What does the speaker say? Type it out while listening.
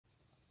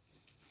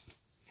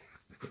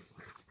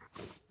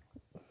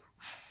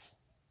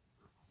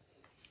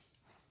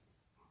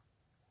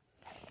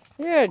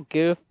You're a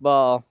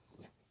goofball.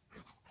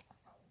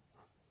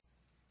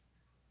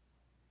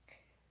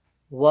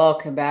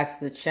 Welcome back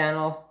to the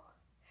channel.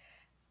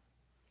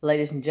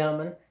 Ladies and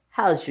gentlemen,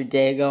 how's your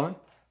day going?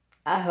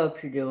 I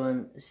hope you're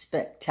doing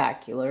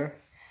spectacular.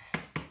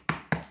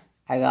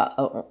 I got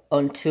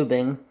on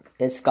tubing.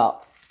 It's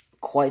got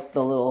quite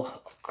the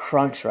little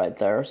crunch right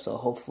there, so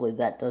hopefully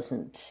that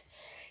doesn't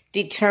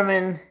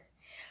determine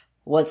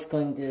what's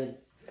going to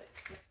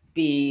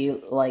be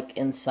like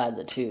inside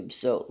the tube.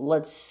 So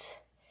let's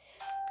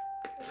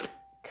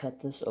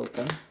cut this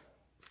open,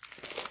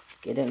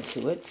 get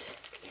into it.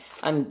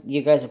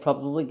 You guys are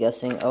probably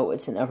guessing, oh,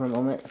 it's an Ever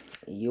Moment.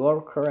 You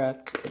are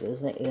correct. It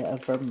is an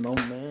Ever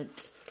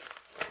Moment.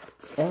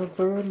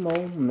 Ever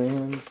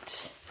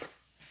Moment.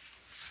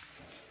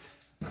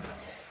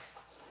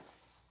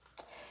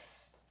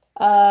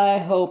 I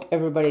hope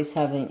everybody's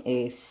having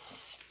a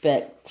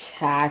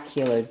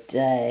spectacular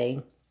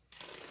day.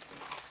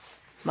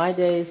 My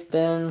day's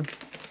been,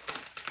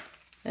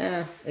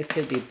 it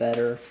could be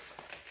better.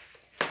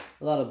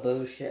 A lot of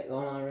bullshit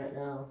going on right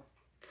now.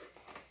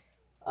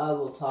 I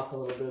will talk a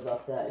little bit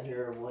about that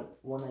here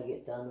when I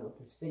get done with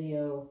this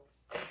video.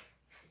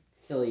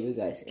 Fill you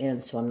guys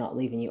in so I'm not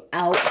leaving you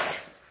out.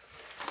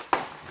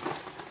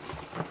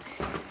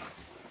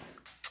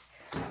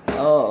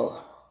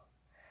 Oh,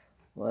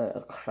 what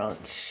a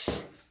crunch.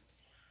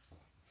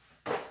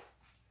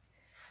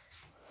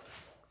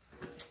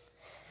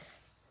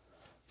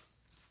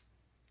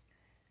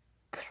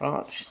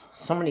 Crunch.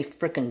 Somebody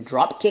freaking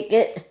drop kick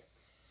it.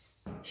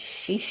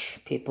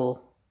 Sheesh,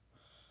 people.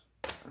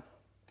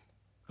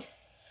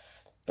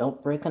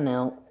 Don't break a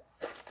nail.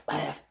 I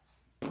have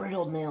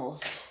brittle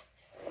nails.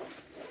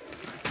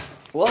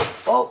 Whoa,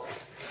 whoa,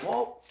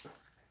 whoa.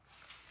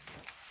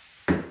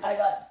 I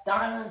got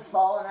diamonds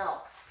falling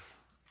out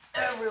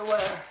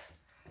everywhere.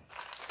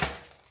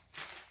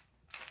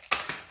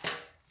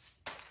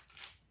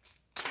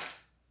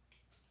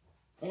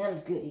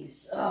 And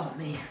goodies. Oh,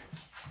 man.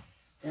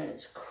 That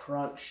is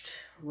crunched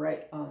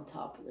right on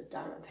top of the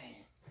diamond painting.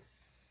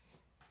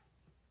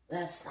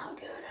 That's not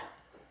good.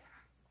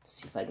 Let's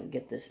see if I can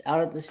get this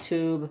out of this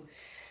tube.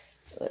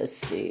 Let's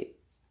see.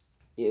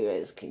 You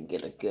guys can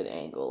get a good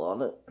angle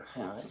on it.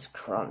 Yeah, it's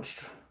crunched.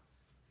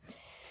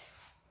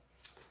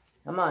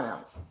 Come on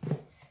out.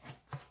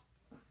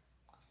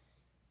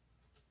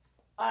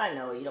 I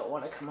know you don't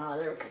want to come out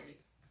of there because you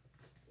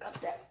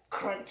got that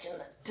crunch in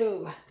the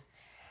tube.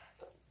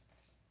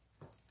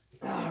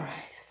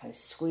 Alright, if I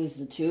squeeze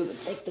the tube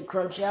and take the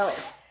crunch out,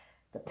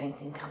 the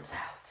painting comes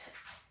out.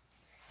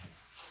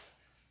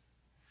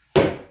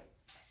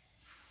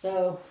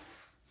 So,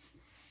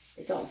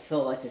 it don't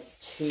feel like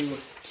it's too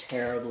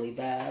terribly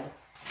bad.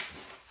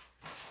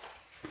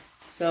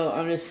 So,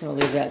 I'm just going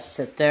to leave that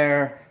sit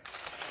there.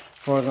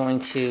 We're going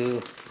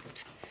to,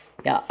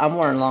 yeah, I'm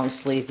wearing long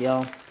sleeve,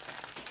 y'all.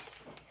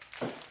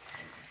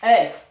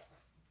 Hey,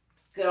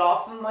 get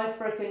off of my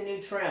freaking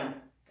new trim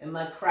in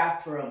my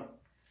craft room,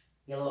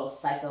 you little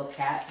psycho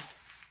cat.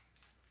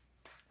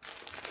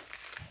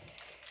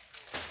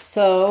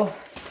 So,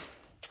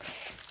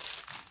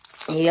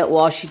 you get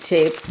washi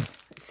tape.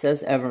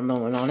 Says Ever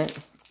Moment on it.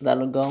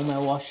 That'll go in my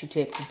washi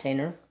tape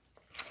container.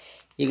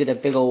 You get a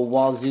big old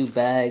wazoo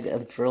bag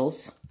of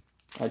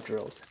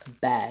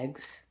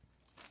bags.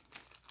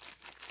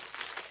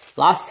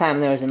 Last time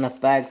there was enough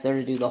bags there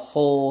to do the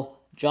whole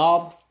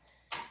job.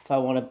 If I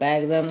want to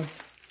bag them.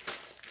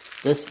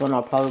 This one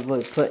I'll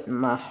probably put in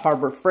my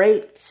Harbor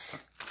Freights.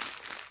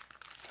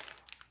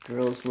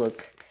 Drills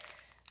look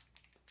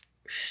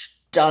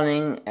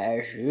stunning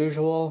as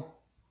usual.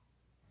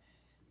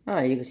 Oh,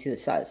 you can see the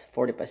size,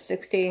 40 by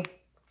 60,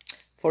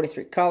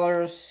 43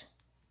 colors.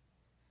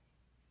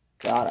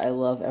 God, I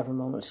love Ever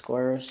Moment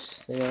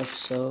squares. They are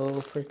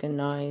so freaking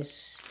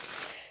nice.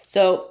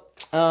 So,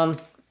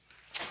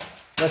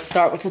 let's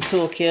start with the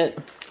toolkit.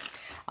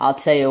 I'll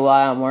tell you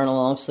why I'm wearing a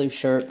long sleeve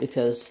shirt,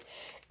 because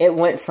it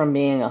went from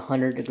being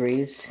 100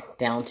 degrees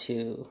down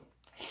to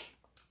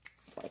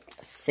like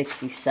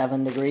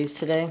 67 degrees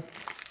today.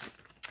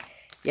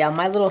 Yeah,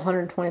 my little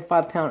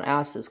 125-pound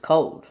ass is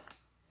cold.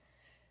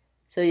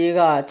 So you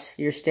got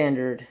your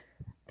standard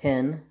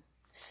pin,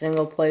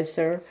 single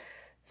placer,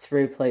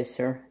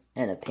 3-placer,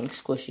 and a pink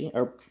squishy,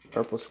 or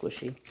purple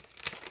squishy.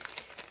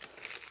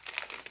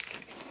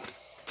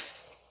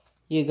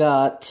 You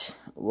got,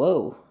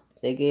 whoa,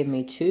 they gave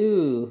me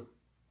 2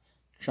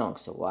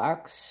 chunks of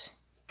wax.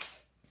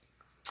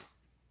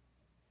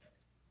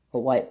 A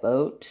white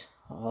boat.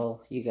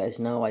 Oh, you guys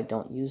know I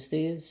don't use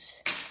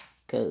these,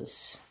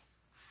 because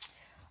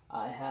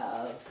I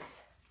have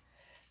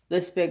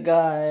this big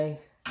guy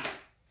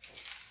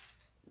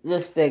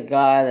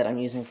that I'm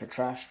using for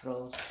trash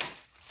throws.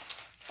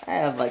 I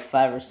have like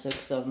 5 or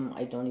 6 of them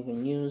I don't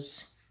even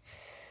use.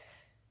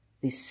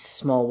 These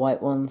small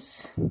white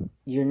ones.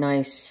 Your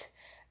nice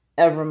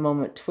Ever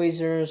Moment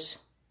tweezers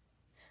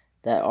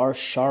that are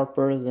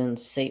sharper than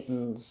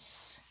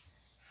Satan's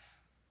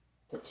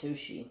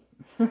Patushi.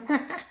 I'm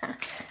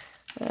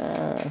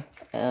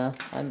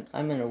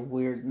in a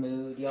weird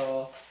mood,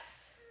 y'all.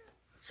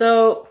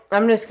 So,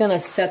 I'm just going to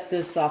set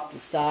this off the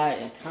side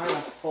and kind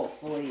of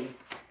hopefully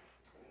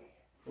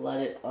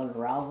let it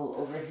unravel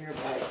over here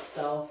by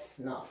itself,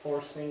 not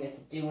forcing it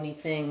to do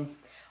anything.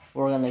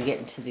 We're going to get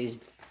into these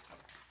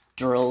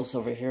drills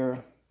over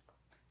here.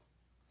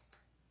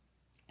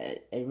 I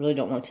really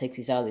don't want to take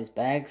these out of these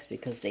bags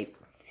because they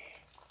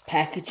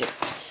package it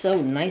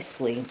so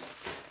nicely.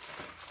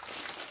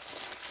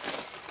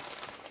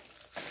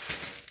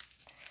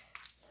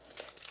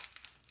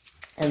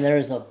 And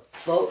there's a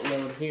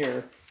boatload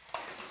here.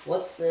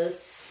 What's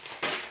this?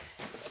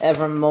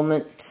 Ever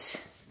Moment.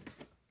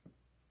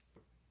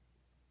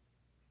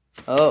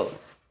 Oh,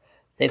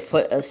 they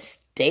put a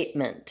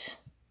statement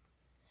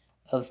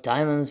of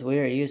diamonds we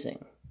are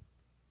using.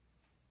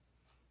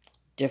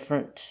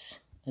 Different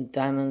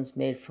diamonds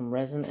made from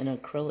resin and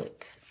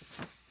acrylic.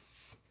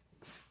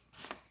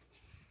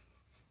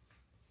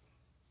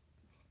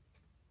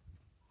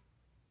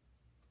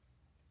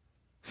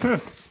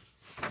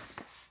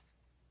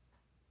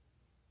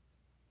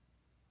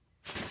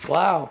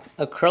 Wow,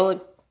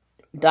 acrylic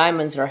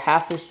diamonds are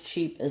half as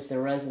cheap as the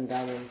resin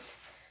diamonds.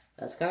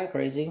 That's kind of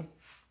crazy.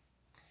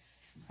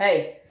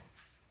 Hey,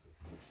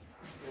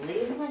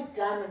 leave my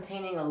diamond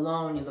painting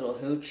alone, you little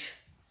hooch.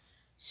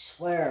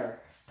 Swear,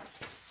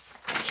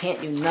 I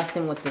can't do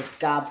nothing with this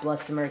God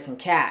Bless American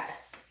cat.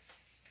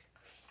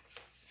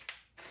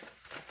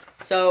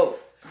 So,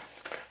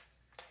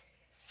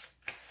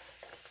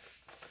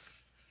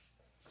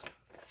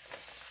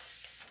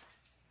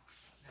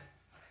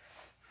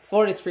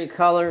 $43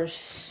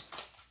 colors.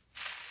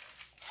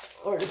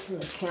 Or just an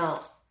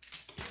account.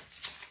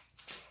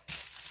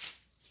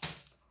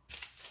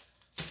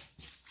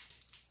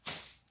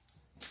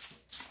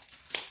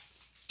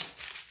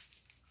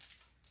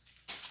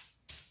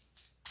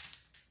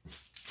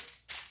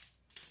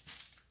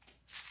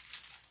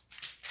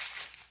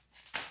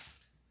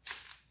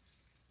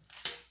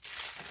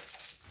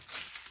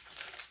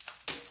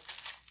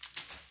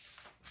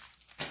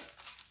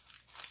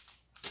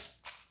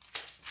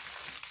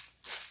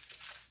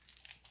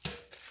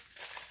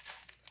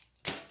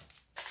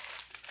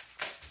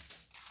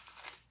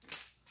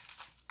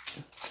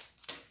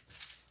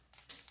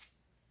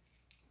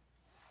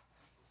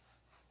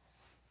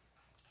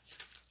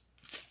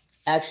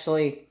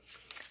 Actually,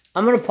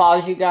 I'm going to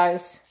pause you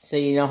guys so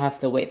you don't have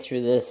to wait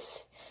through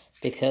this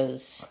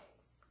because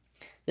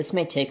this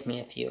may take me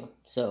a few.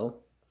 So,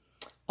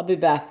 I'll be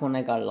back when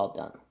I got it all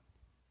done.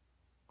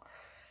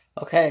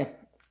 Okay,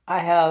 I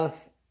have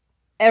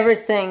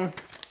everything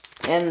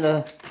in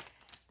the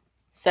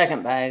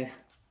second bag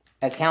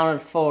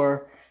accounted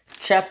for,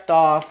 checked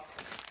off.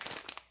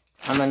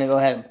 I'm going to go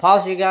ahead and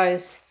pause you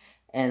guys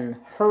and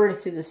hurry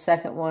through the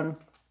second one.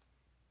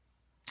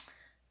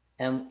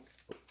 And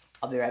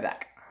I'll be right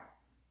back.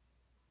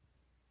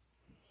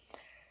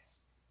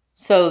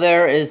 So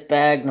there is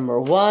bag number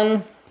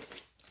 1,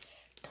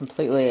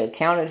 completely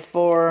accounted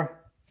for.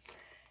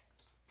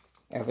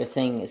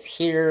 Everything is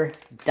here,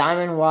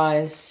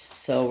 diamond-wise.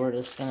 So we're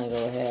just gonna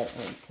go ahead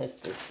and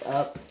pick this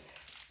up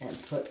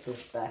and put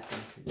this back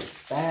into this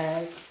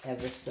bag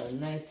ever so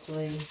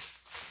nicely.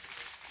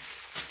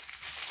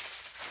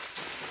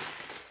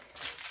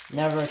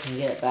 Never can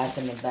get it back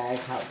in the bag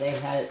how they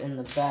had it in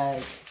the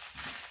bag.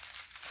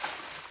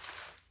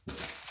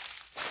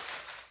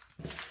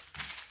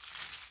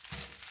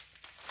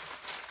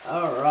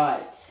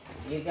 Alright,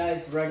 you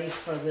guys ready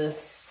for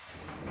this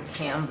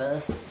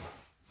canvas?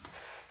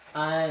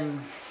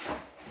 I'm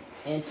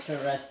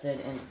interested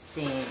in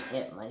seeing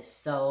it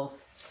myself.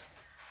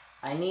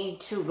 I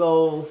need to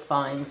go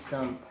find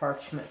some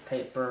parchment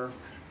paper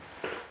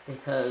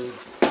because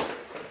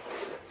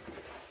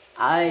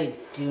I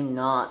do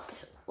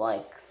not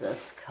like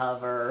this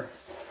cover.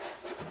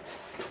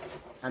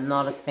 I'm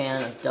not a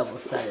fan of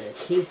double-sided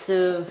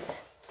adhesive,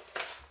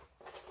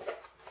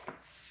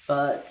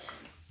 but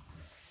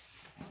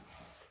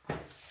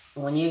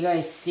when you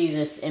guys see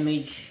this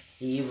image,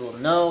 you will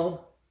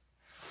know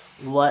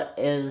what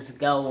is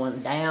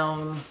going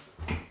down.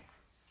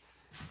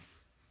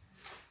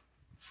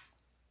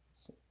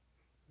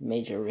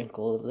 Major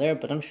wrinkle over there,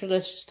 but I'm sure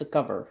that's just a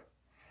cover.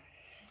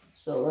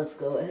 So let's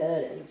go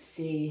ahead and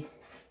see.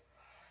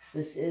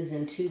 This is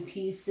in 2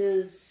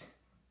 pieces.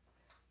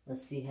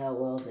 Let's see how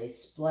well they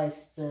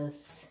splice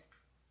this.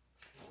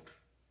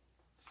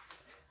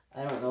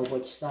 I don't know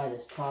which side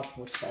is top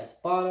and which side is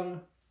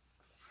bottom.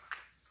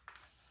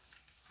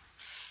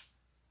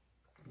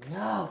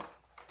 No,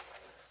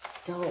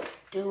 don't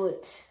do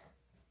it.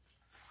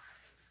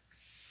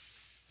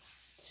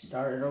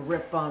 Started to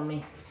rip on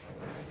me.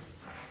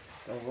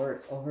 So where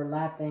it's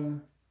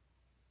overlapping.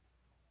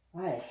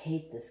 Why I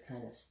hate this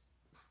kind of stuff.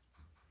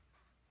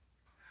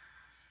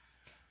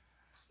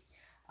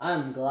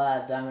 I'm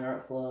glad Diamond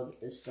Art Club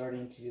is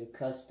starting to do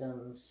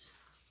customs.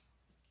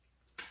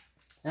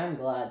 I'm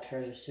glad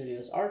Treasure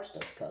Studios Arts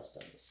does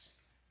customs.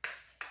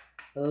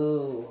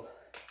 Oh.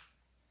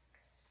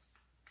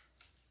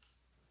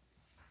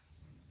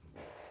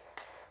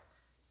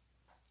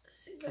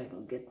 See if I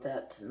can get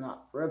that to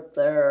not rip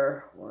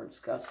there, where it's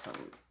got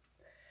some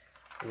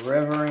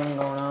rivering going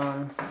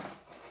on.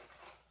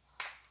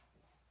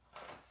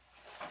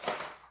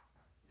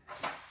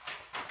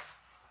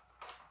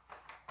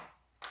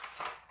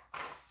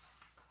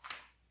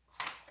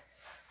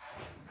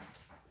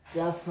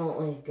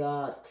 definitely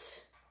got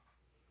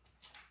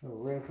a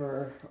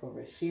river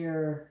over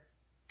here.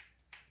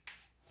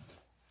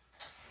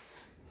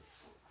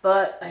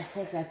 But I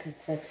think I could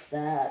fix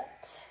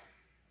that.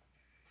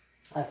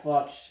 I've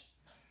watched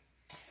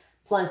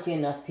plenty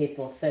enough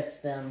people fix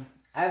them.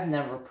 I've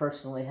never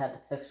personally had to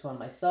fix one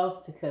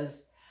myself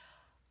because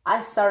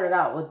I started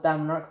out with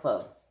Diamond Art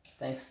Club,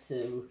 thanks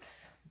to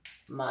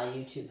my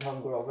YouTube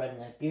homegirl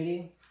Redneck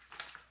Beauty.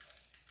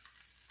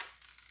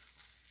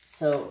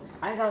 So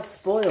I got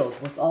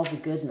spoiled with all the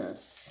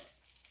goodness.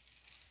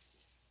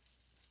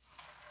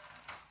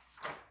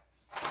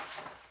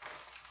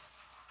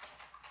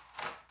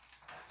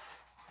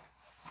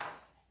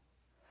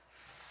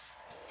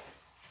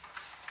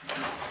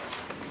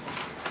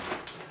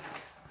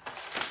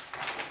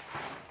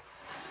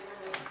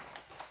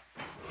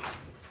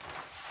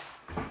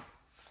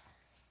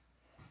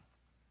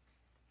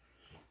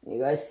 You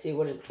guys see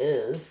what it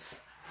is?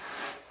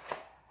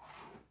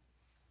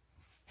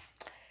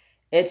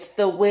 It's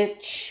the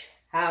witch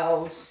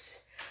house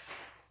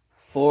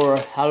for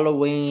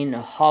Halloween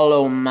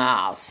Hollow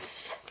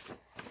Mass.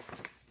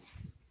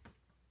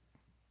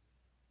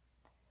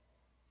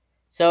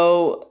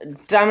 So,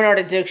 Diamond Art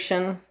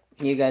Addiction,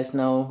 you guys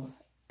know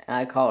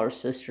I call her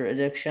Sister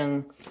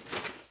Addiction.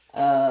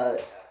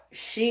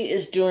 She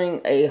is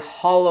doing a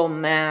Hollow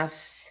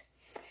Mass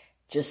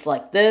just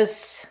like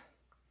this.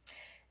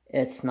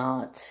 It's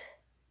not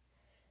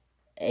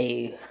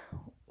a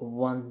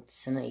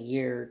once in a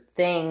year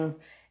thing.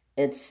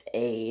 It's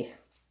a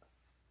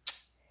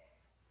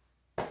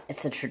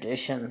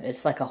tradition.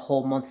 It's like a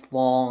whole month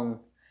long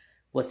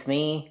with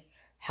me.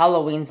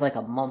 Halloween's like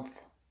a month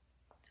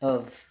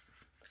of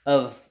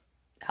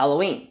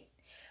Halloween.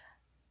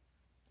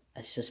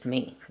 It's just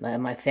me.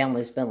 My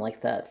family's been like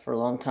that for a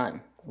long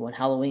time. When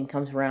Halloween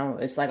comes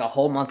around, it's like a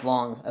whole month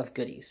long of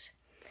goodies.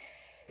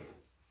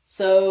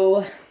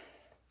 So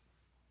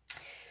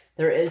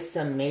there is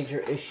some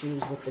major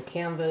issues with the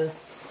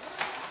canvas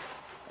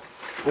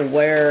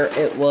where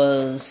it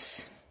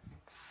was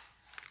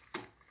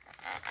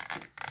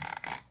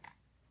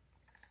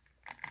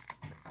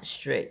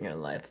straighten your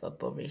life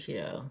up over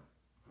here.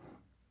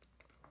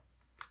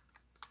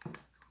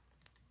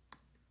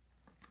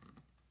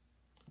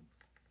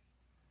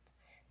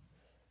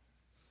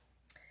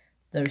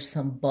 There's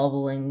some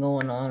bubbling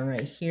going on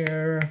right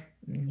here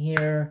and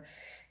here.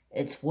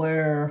 It's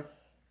where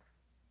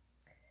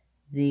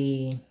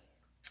the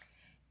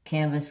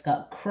canvas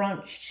got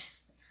crunched.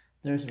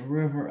 There's a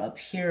river up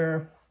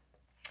here.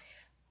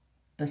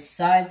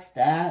 Besides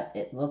that,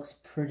 it looks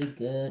pretty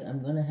good.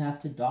 I'm going to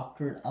have to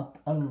doctor it up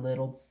a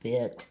little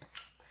bit,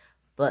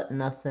 but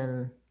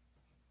nothing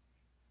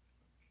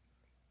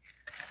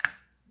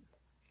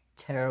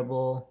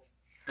terrible.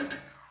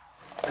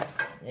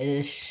 It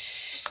is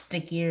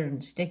stickier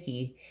and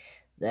sticky,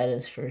 that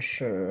is for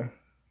sure.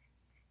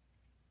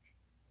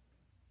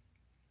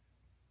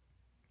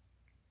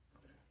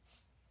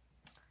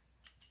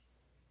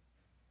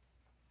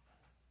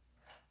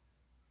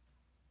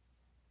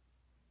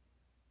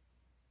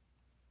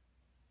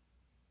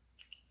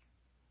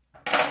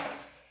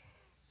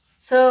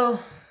 So,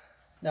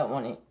 don't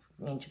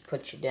want to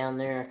put you down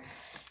there,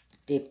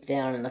 deep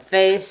down in the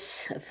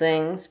face of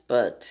things,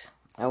 but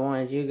I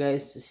wanted you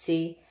guys to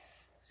see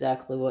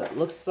exactly what it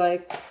looks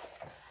like.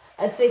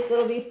 I think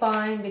it'll be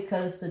fine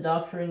because the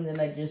doctoring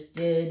that I just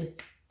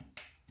did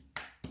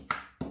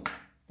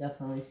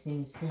definitely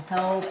seems to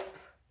help.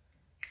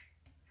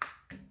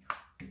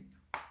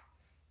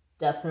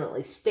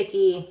 Definitely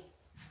sticky.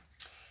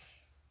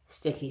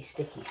 Sticky,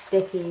 sticky,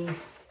 sticky.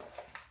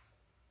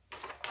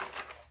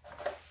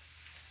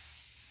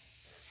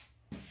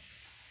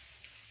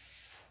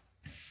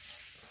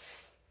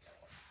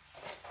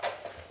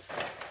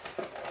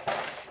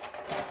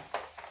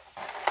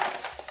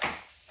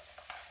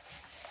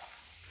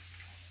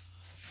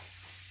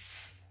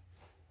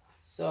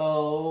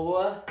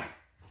 So,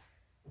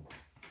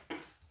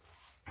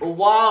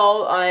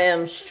 while I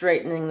am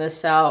straightening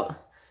this out,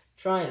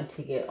 trying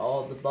to get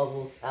all the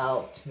bubbles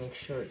out to make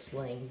sure it's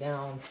laying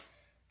down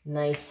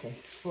nice and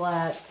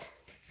flat,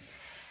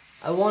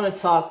 I want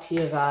to talk to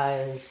you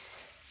guys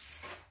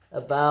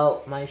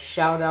about my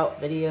shout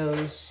out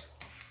videos.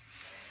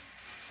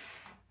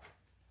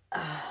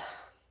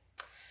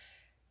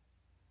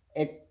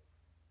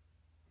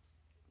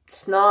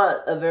 It's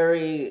not a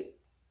very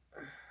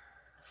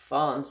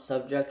fun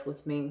subject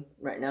with me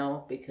right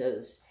now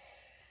because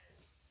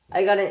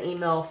I got an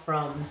email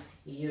from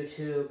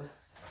YouTube.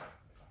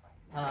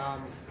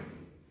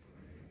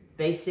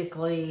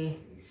 Basically,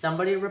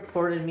 somebody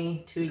reported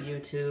me to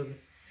YouTube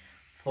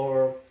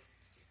for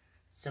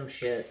some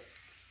shit.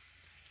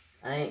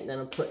 I ain't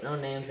gonna put no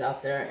names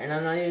out there, and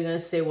I'm not even gonna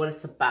say what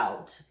it's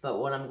about, but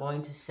what I'm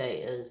going to say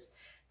is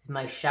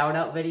my shout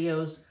out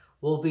videos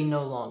will be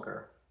no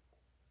longer.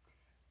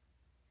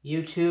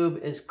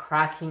 YouTube is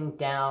cracking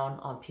down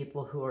on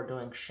people who are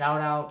doing shout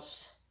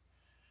outs.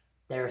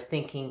 They're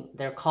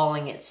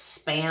calling it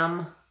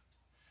spam.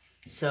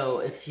 So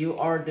if you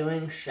are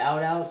doing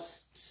shout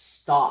outs,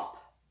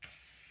 stop.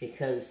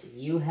 because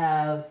you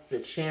have the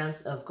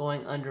chance of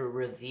going under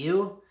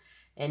review.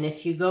 And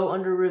if you go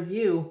under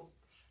review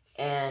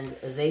and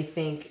they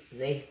think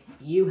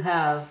you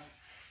have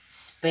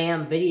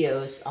spam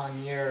videos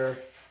on your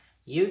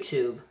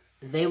YouTube,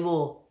 they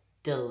will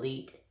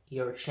delete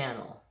your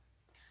channel.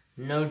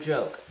 No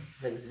joke.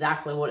 That's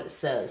exactly what it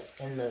says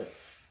in the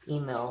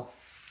email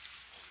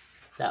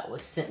that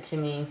was sent to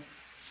me.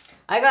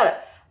 I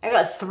got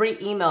 3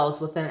 emails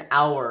within an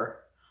hour.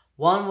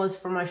 One was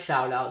for my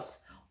shoutouts.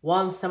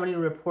 One, somebody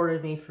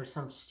reported me for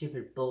some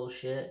stupid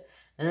bullshit.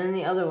 And then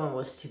the other one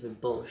was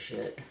stupid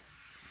bullshit.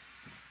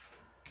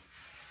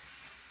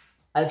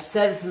 I've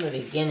said from the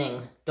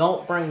beginning,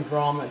 don't bring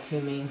drama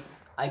to me.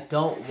 I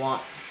don't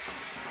want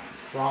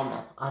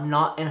drama. I'm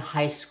not in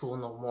high school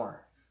no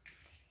more.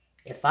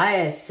 If I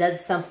have said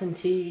something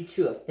to you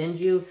to offend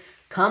you,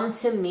 come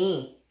to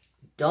me.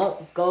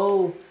 Don't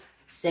go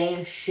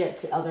saying shit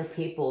to other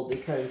people,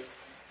 because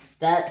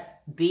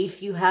that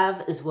beef you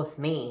have is with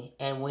me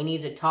and we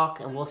need to talk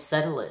and we'll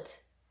settle it.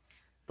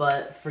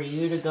 But for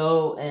you to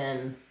go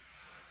and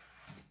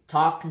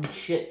talk and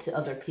shit to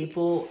other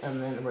people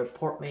and then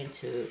report me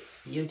to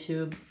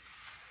YouTube,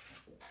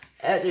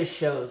 that just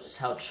shows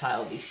how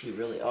childish you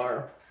really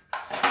are.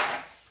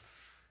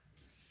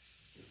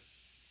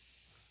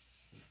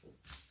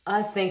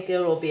 I think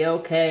it'll be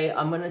okay.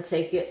 I'm going to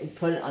take it and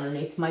put it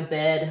underneath my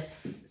bed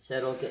so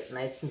it'll get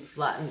nice and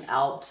flattened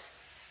out.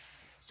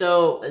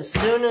 So as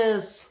soon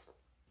as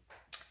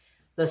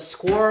the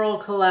Squirrel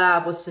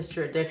collab with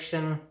Sister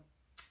Addiction,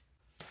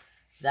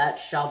 that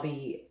shall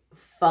be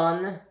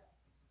fun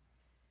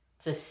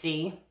to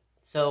see.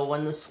 So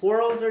when the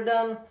squirrels are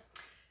done,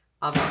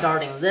 I'm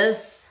starting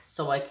this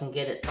so I can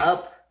get it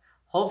up,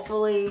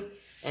 hopefully,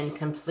 and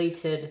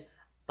completed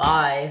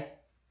by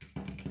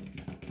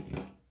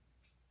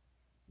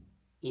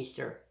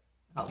Easter.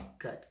 Oh,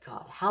 good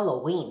God.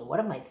 Halloween. What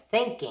am I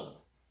thinking?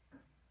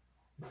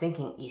 I'm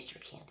thinking Easter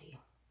candy.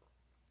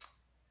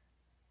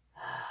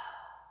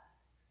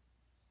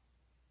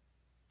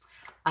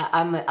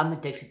 I'm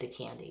addicted to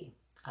candy.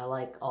 I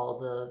like all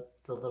the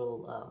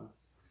little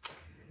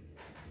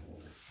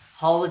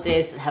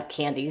holidays that have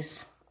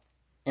candies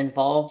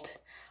involved.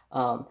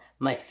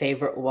 My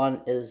favorite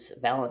one is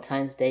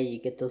Valentine's Day.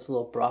 You get those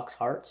little Brock's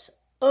hearts.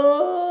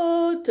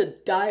 Oh, to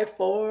die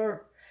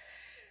for.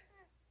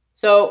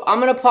 So I'm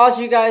going to pause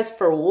you guys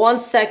for 1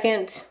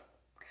 second.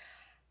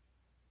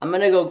 I'm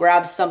going to go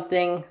grab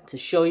something to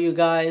show you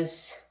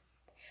guys.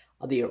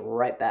 I'll be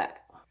right back.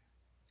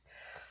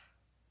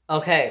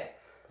 Okay,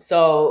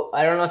 so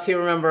I don't know if you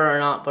remember or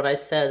not, but I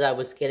said I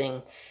was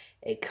getting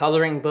a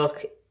coloring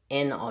book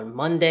in on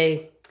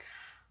Monday.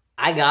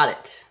 I got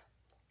it.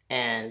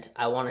 And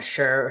I want to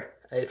share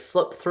a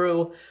flip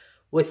through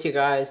with you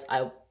guys.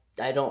 I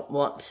don't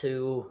want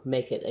to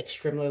make it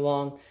extremely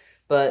long,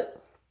 but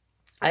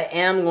I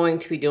am going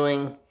to be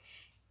doing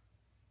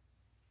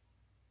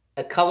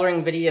a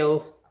coloring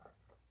video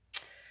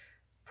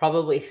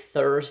probably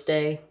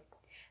Thursday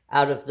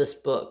out of this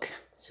book.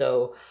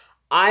 So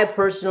I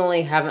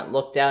personally haven't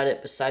looked at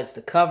it besides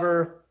the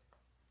cover.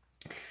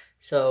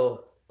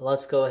 So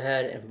let's go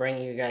ahead and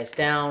bring you guys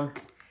down.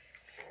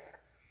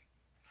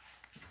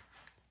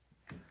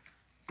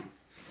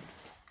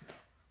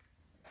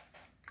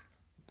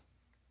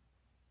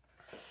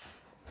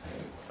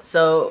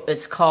 So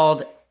it's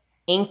called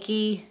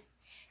Inky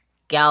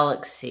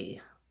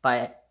Galaxy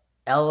by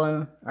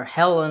Helen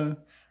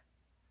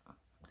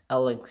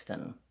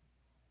Ellingston.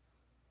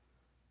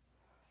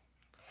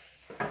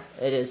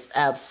 It is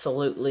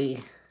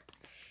absolutely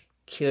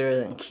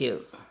cuter than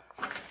cute.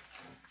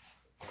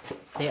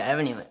 See, I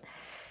haven't even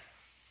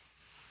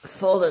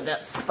folded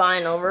that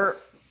spine over.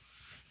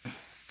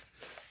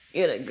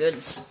 Get a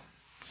good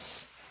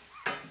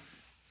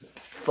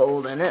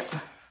fold in it.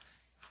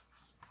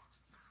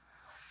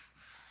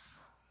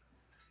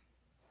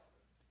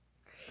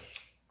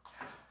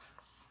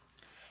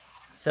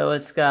 So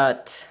it's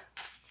got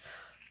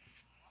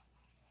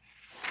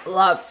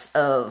lots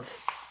of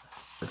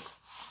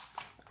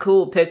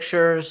cool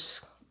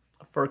pictures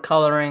for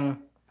coloring.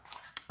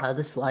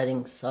 This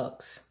lighting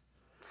sucks.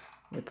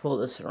 Let me pull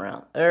this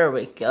around. There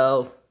we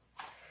go.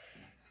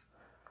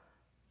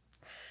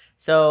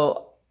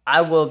 So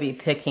I will be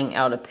picking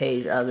out a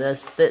page out of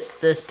this.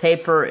 This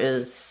paper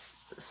is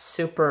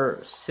super,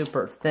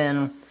 super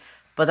thin,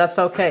 but that's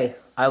okay.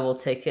 I will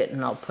take it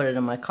and I'll put it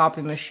in my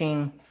copy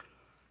machine.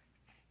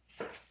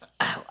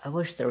 I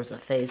wish there was a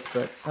face,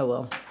 but oh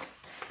well.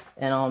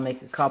 And I'll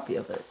make a copy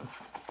of it.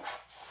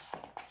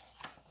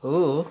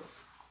 Ooh,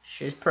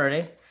 she's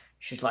pretty.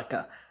 She's like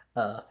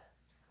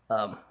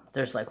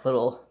there's like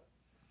little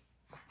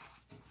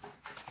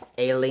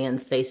alien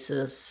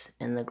faces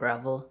in the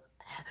gravel.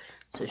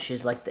 So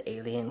she's like the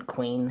alien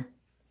queen.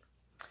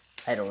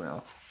 I don't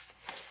know.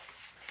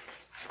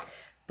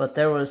 But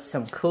there was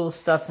some cool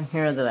stuff in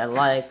here that I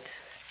liked.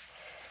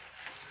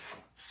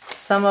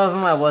 Some of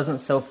them I wasn't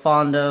so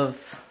fond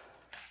of.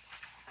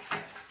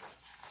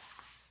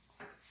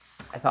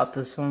 I thought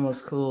this one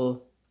was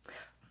cool.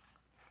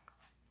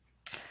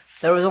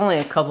 There was only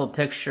a couple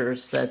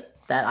pictures that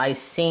that I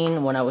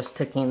seen when I was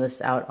picking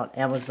this out on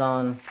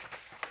Amazon.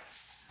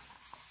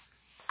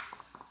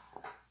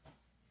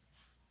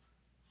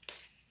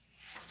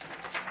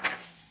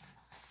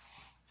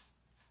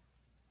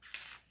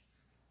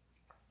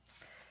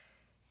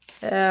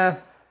 Yeah,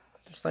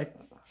 just like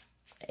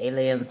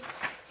aliens.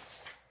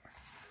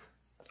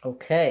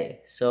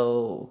 Okay,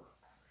 so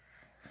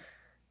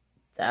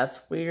that's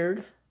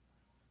weird.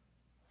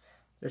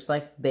 There's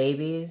like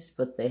babies,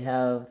 but they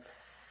have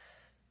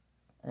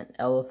an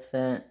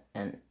elephant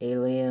and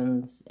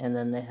aliens, and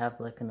then they have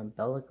like an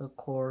umbilical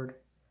cord.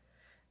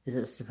 Is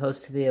it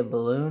supposed to be a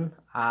balloon?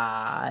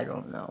 I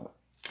don't know.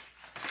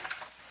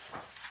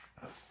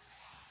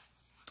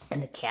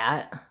 And a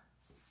cat.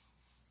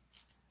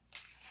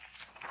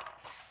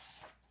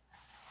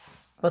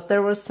 But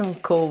there was some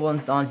cool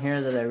ones on here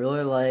that I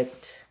really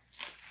liked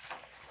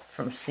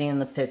from seeing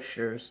the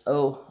pictures.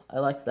 Oh, I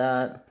like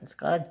that. It's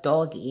got a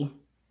doggy.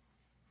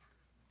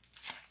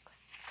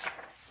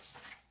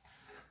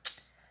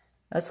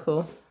 That's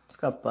cool. It's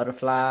got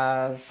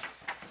butterflies.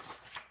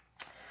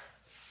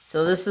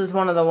 So this is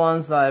one of the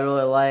ones that I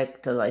really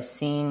liked that I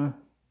seen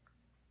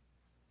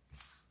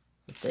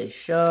that they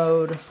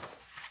showed.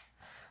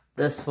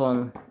 This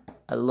one,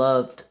 I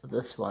loved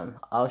this one.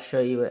 I'll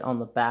show you it on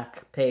the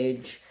back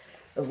page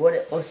of what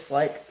it looks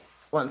like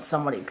when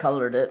somebody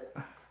colored it.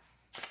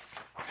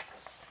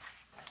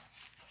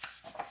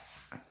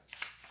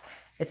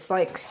 It's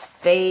like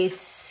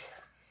space.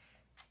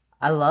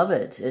 I love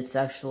it. It's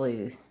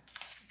actually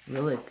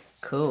really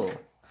cool.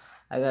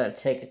 I gotta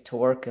take it to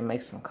work and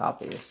make some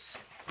copies.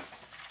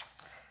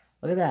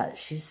 Look at that.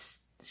 She's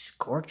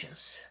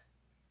gorgeous.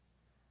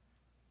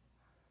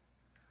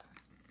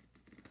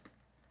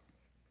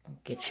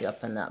 Get you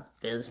up in that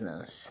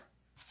business.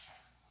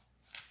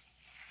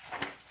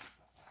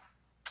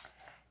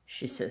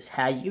 She says,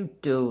 "How you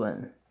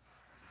doing?"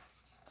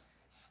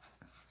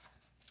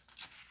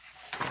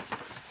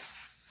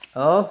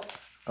 Oh,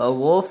 a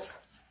wolf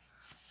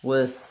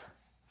with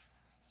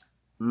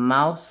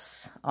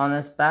mouse on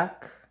his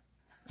back.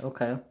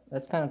 Okay,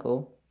 that's kind of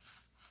cool.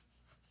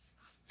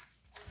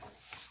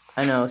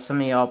 I know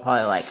some of y'all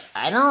probably like,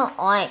 I don't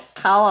like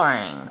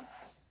coloring.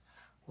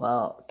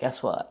 Well,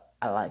 guess what?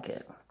 I like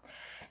it.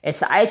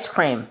 It's ice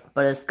cream,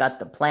 but it's got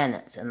the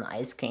planets in the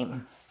ice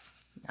cream.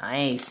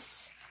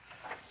 Nice.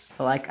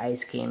 I like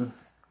ice cream.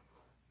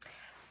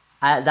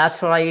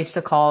 That's what I used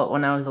to call it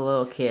when I was a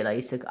little kid.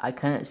 I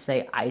couldn't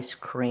say ice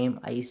cream.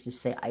 I used to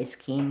say ice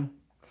cream.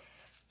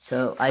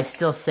 So I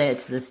still say it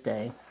to this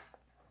day.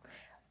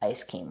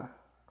 Ice cream.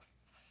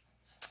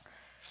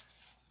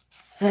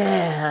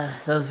 Yeah,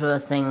 those were the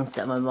things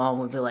that my mom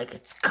would be like,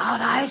 it's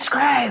called ice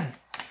cream.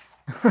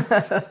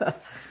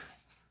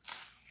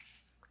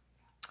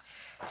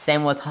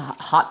 Same with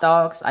hot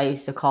dogs. I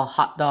used to call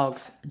hot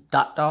dogs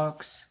dot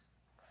dogs.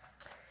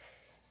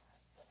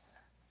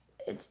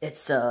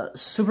 It's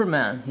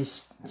Superman.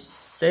 He's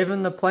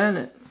saving the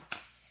planet.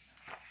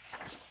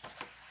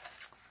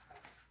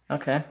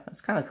 Okay,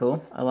 that's kind of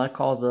cool. I like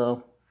all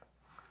the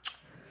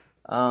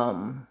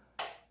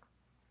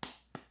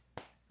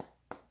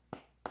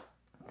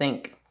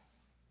think.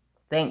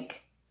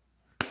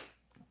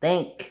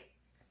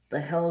 The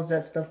hell is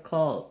that stuff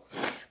called?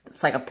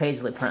 It's like a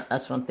paisley print.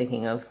 That's what I'm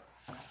thinking of.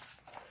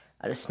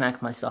 I just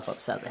smacked myself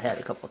upside the head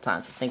a couple of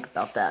times to think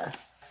about that.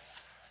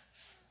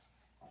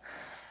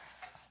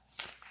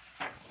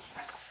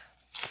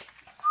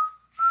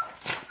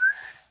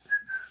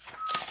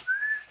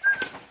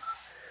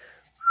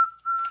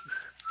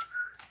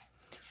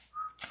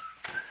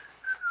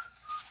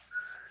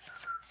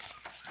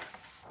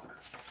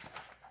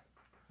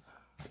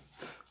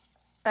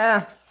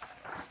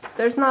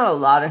 There's not a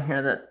lot in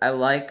here that I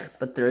like,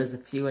 but there is a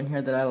few in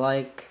here that I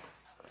like.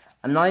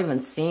 I'm not even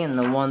seeing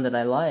the one that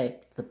I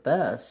like the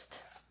best.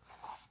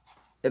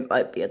 It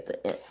might be at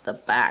the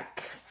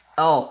back.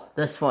 Oh,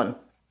 this one.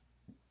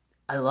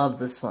 I love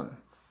this one.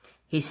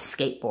 He's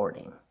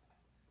skateboarding.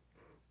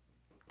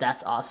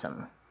 That's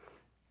awesome.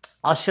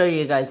 I'll show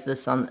you guys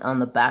this on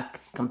the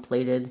back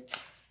completed.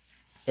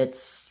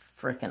 It's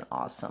freaking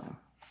awesome.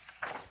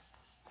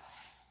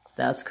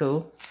 That's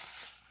cool.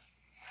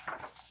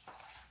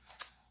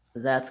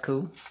 That's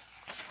cool.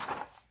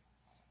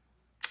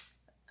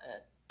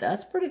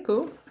 That's pretty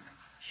cool.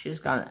 She's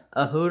got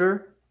a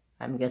hooter.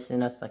 I'm guessing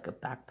that's like a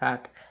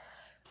backpack.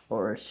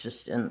 Or it's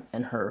just in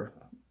her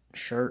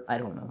shirt. I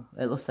don't know.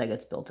 It looks like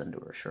it's built into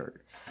her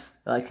shirt.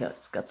 I like how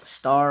it's got the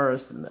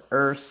stars and the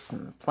earths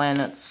and the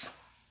planets.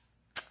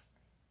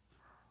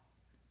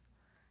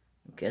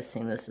 I'm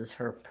guessing this is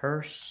her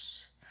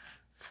purse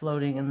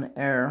floating in the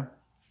air.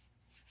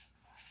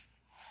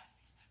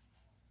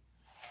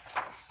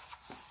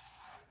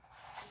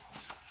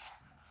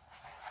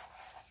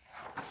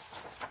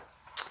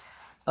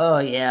 Oh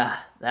yeah,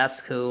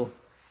 that's cool.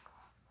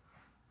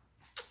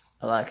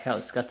 I like how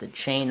it's got the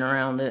chain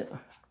around it.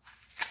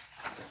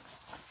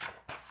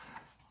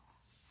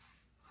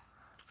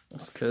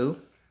 That's cool.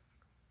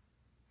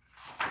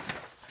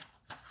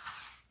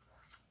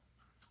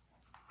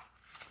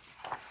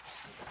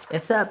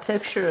 If that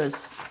picture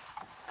is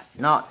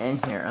not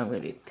in here, I'm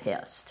going to be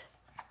pissed.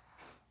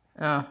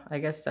 Oh, I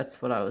guess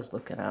that's what I was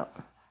looking at.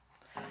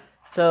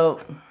 So,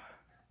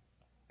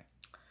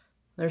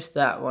 there's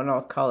that one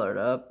all colored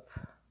up.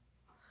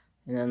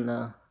 And then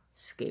the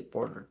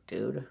skateboarder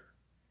dude.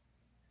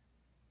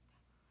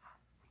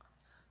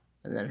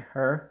 And then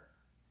her.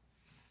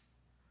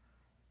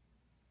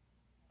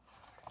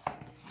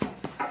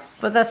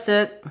 But that's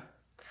it.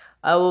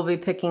 I will be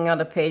picking out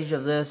a page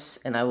of this,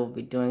 and I will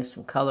be doing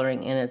some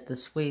coloring in it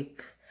this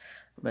week.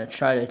 I'm going to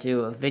try to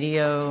do a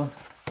video.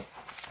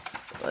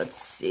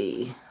 Let's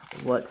see.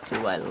 What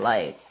do I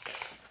like?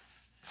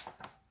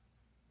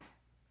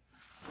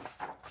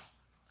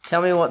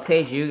 Tell me what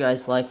page you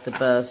guys like the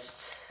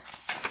best.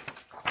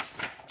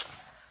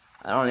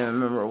 I don't even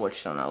remember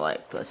which one I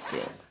like. Let's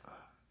see.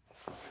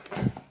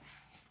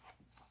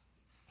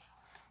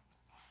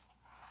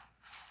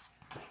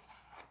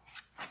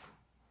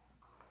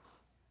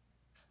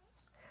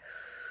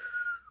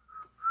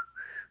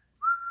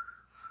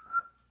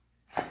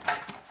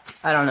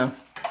 I don't know.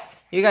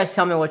 You guys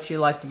tell me what you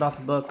liked about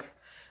the book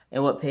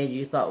and what page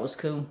you thought was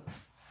cool.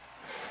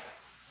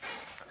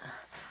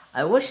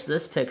 I wish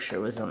this picture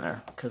was in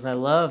there because I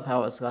love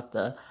how it's got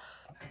the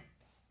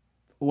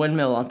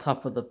windmill on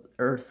top of the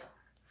earth.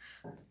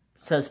 It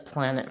says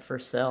planet for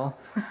sale.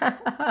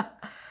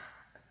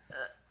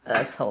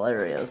 That's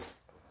hilarious.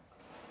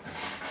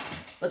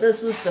 But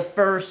this was the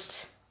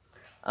first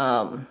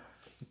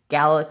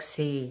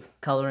galaxy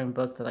coloring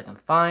book that I can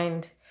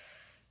find.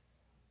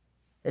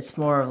 It's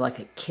more of like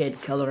a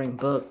kid coloring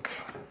book,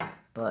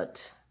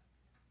 but...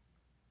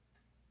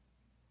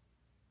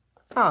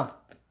 Oh,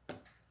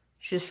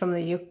 she's from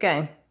the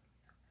UK.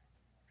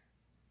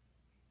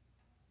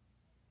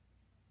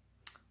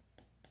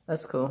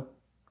 That's cool.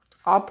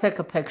 I'll pick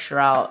a picture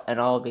out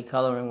and I'll be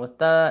coloring with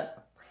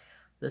that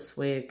this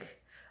week.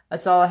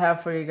 That's all I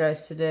have for you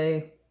guys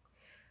today.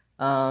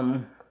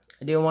 I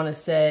do want to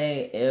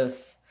say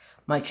if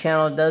my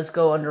channel does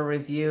go under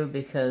review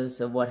because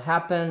of what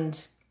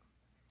happened,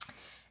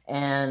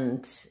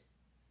 and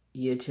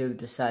YouTube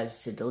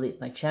decides to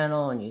delete my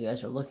channel and you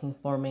guys are looking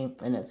for me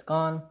and it's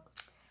gone,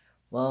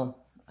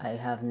 well, I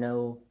have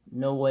no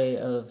way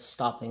of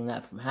stopping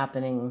that from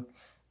happening.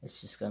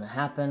 It's just going to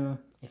happen.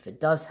 If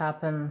it does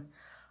happen,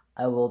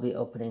 I will be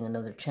opening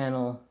another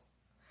channel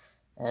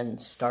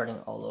and starting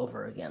all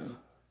over again.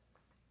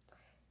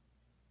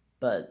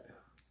 But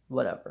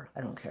whatever,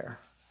 I don't care.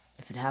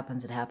 If it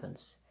happens, it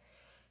happens.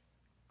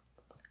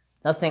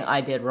 Nothing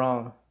I did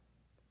wrong.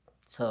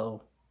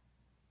 So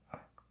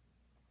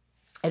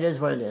it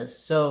is what it is.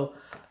 So,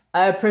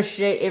 I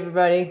appreciate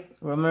everybody.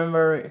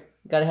 Remember,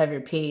 you gotta have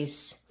your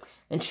peace.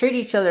 And treat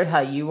each other how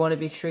you want to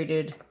be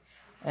treated.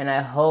 And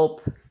I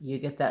hope you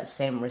get that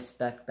same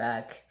respect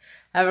back.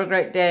 Have a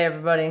great day,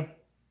 everybody.